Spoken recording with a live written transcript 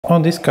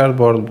On this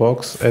cardboard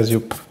box, as you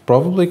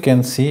probably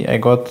can see, I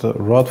got a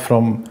rod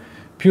from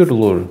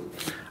Purelure.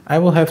 I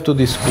will have to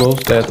disclose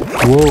that.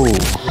 Whoa!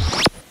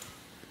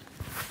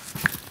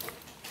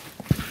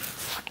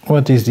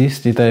 What is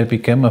this? Did I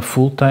become a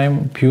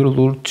full-time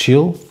Purelure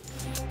chill?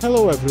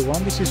 Hello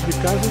everyone, this is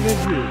Ricardo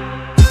review.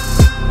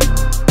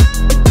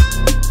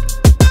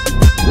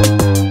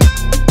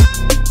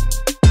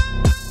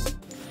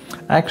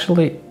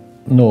 Actually,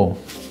 no.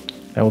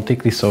 I will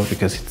take this off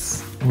because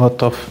it's a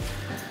lot of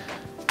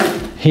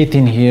heat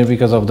in here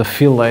because of the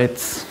fill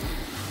lights.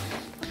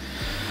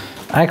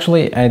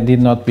 Actually, I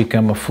did not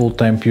become a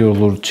full-time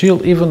Purelure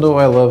chill, even though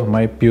I love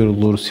my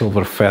Purelure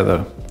Silver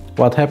Feather.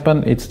 What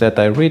happened is that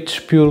I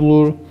reached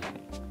Purelure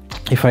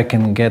if I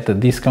can get a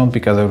discount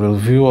because I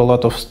review a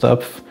lot of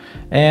stuff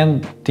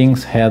and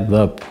things head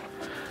up.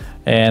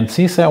 And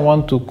since I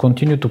want to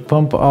continue to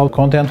pump out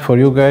content for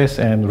you guys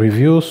and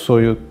reviews so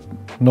you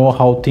know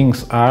how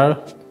things are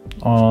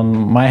on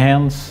my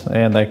hands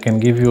and I can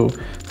give you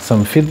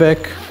some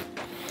feedback,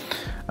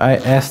 I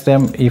asked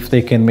them if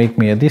they can make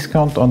me a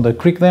discount on the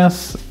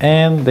Creekdance,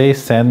 and they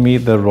send me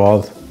the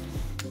rod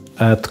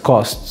at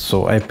cost.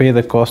 So I pay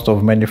the cost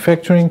of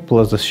manufacturing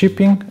plus the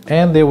shipping,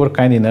 and they were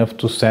kind enough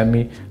to send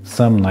me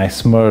some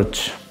nice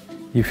merch.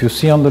 If you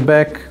see on the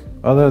back,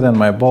 other than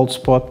my bald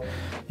spot,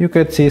 you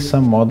can see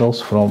some models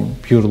from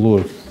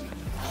Purelure,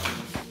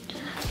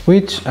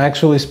 which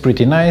actually is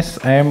pretty nice.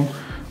 I am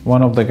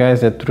one of the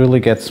guys that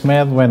really gets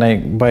mad when I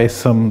buy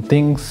some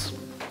things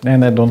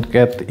and I don't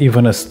get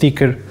even a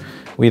sticker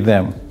with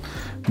them.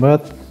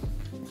 But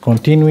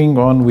continuing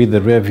on with the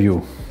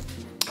review,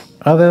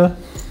 other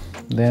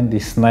than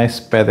this nice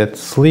padded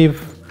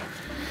sleeve,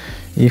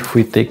 if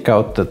we take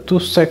out the two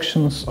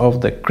sections of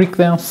the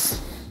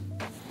Creekdance,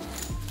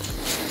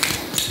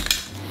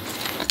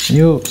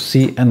 you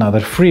see another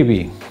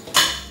freebie.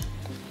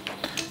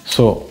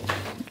 So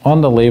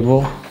on the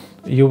label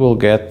you will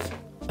get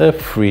a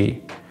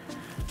free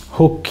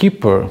hook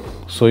keeper,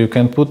 so you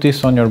can put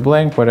this on your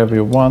blank wherever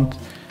you want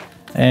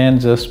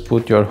and just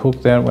put your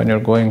hook there when you're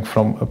going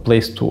from a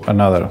place to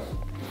another.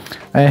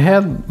 I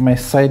had my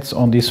sights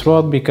on this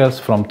rod because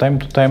from time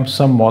to time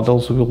some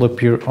models will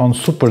appear on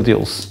super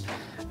deals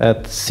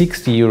at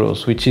 60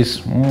 euros, which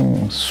is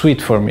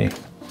sweet for me.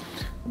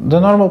 The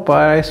normal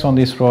price on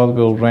this rod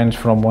will range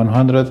from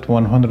 100 to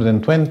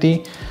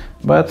 120,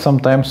 but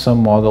sometimes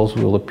some models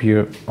will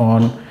appear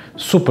on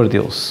super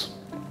deals.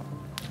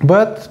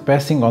 But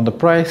passing on the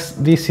price,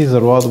 this is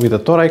a rod with a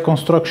Toray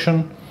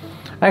construction.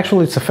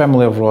 Actually, it's a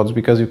family of rods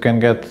because you can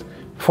get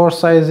 4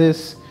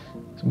 sizes,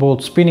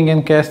 both spinning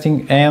and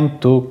casting, and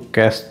 2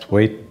 cast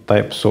weight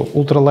types, so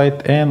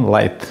ultralight and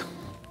light.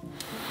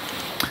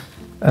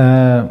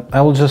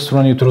 I will just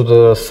run you through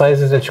the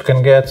sizes that you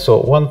can get.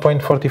 So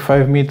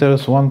 1.45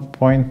 meters,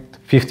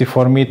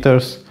 1.54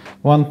 meters,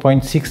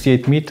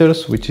 1.68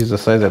 meters, which is the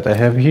size that I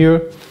have here,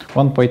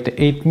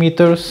 1.8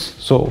 meters,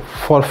 so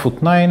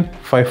 4'9",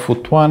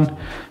 5'1",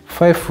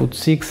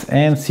 5'6",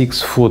 and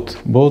 6 foot,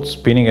 both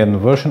spinning and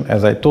version,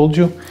 as I told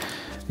you.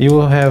 You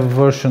will have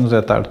versions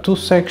that are 2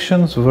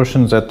 sections,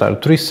 versions that are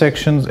 3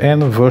 sections,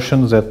 and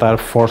versions that are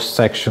 4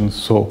 sections,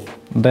 so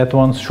that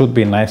one should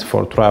be nice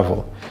for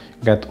travel.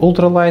 Got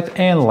ultralight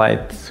and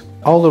light.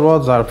 All the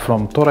rods are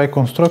from Toray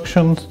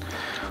Constructions.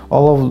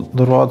 All of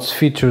the rods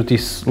feature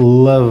this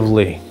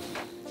lovely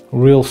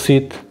reel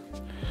seat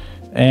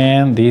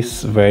and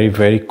this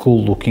very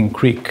cool looking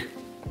grip.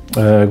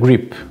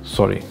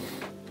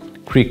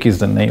 Creek is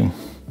the name.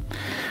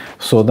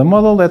 So the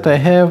model that I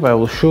have, I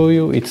will show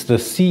you, it's the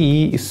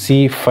CE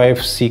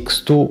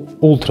C562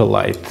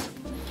 Ultralight.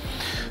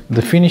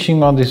 The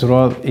finishing on this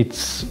rod,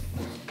 it's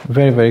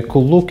very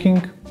cool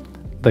looking.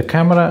 The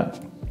camera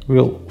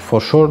will for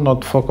sure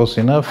not focus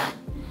enough,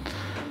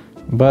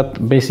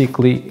 but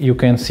basically you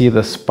can see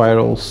the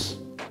spirals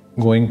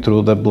going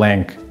through the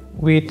blank,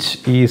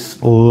 which is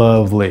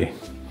lovely.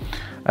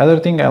 Other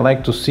thing I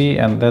like to see,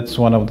 and that's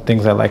one of the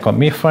things I like on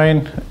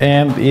MiFine,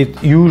 and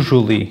it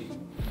usually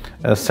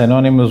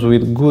synonymous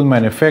with good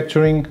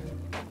manufacturing,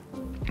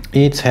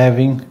 it's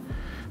having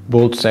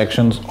both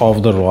sections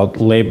of the rod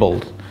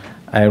labeled.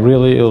 I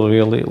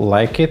really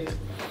like it,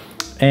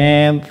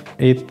 and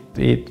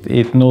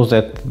it knows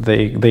that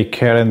they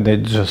care and they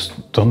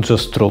don't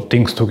just throw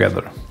things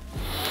together.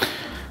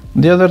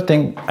 The other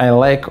thing I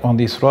like on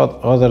this rod,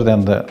 other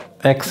than the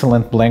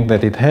excellent blank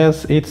that it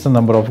has, it's the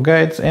number of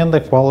guides and the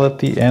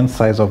quality and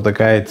size of the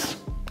guides.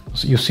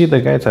 So you see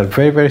the guides are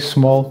very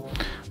small,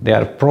 they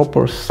are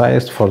proper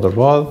sized for the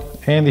rod,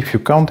 and if you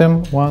count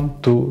them,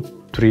 1, 2,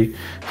 3,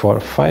 4,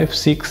 5,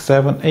 6,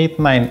 7, 8,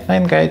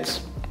 9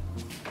 guides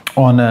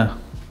on a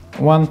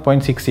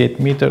 1.68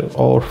 meter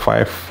or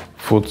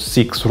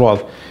 5'6"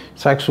 rod.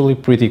 It's actually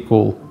pretty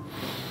cool.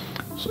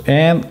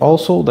 And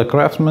also the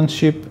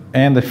craftsmanship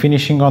and the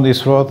finishing on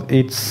this rod,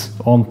 it's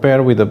on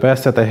par with the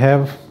best that I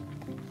have.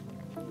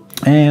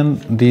 And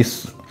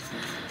this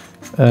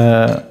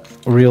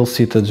reel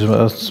seat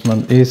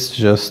adjustment is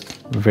just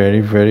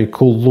very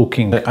cool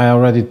looking. I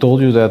already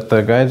told you that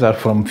the guides are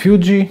from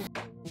Fuji,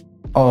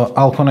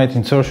 Alconite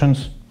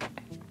insertions,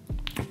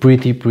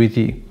 pretty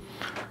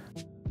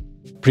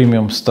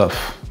premium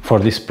stuff for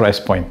this price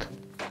point.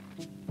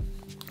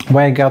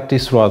 Why I got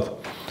this rod?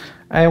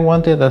 I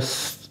wanted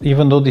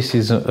even though this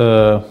is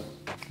a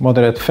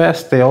moderate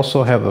fast, they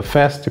also have a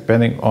fast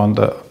depending on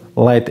the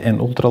light and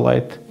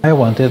ultralight. I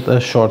wanted a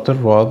shorter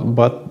rod,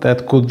 but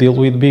that could deal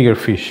with bigger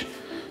fish.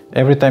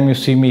 Every time you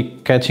see me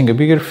catching a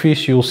bigger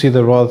fish, you'll see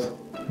the rod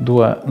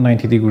do a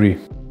 90 degree.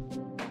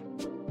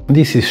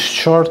 This is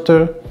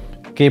shorter,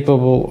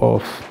 capable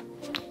of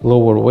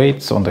lower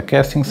weights on the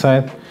casting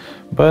side,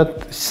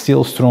 but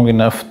still strong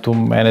enough to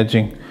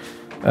managing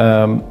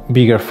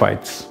bigger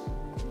fights.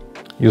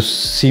 You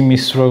see me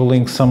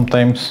struggling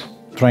sometimes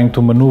trying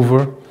to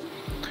maneuver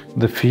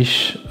the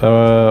fish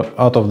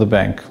out of the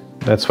bank.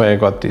 That's why I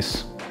got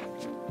this.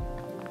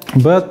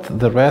 But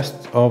the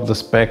rest of the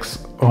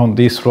specs on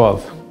this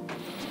rod.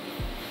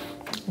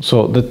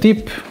 So the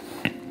tip,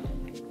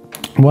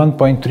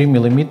 1.3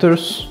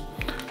 millimeters.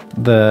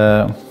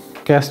 The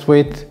cast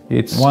weight,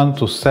 it's 1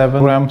 to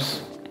 7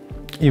 grams,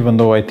 even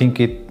though I think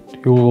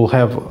you will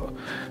have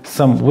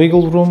some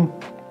wiggle room.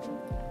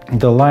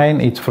 The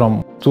line, it's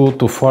from 2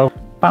 to 4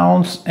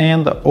 pounds,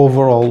 and the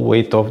overall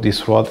weight of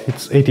this rod,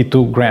 it's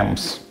 82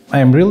 grams. I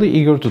am really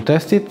eager to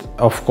test it.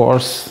 Of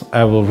course,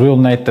 I will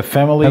reunite the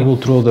family. I will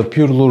throw the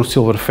Purelure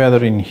silver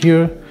feather in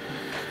here,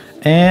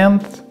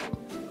 and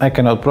I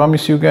cannot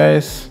promise you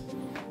guys,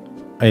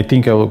 I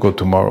think I will go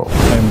tomorrow.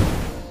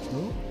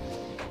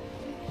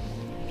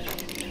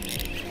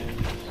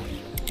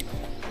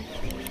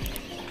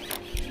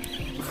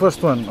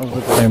 First one of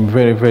the day. I'm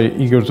very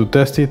eager to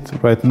test it.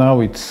 Right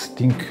now it's, I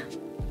think,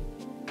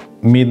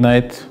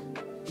 midnight.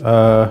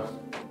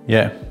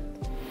 Yeah.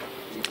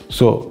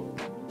 So,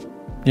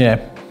 yeah,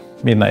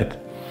 midnight.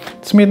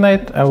 It's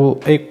midnight. I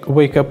will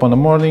wake up in the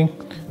morning,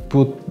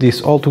 put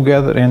this all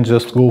together and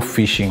just go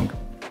fishing.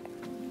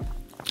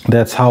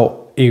 That's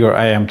how eager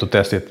I am to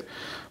test it.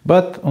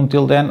 But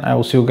until then, I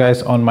will see you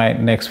guys on my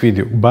next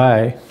video.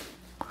 Bye!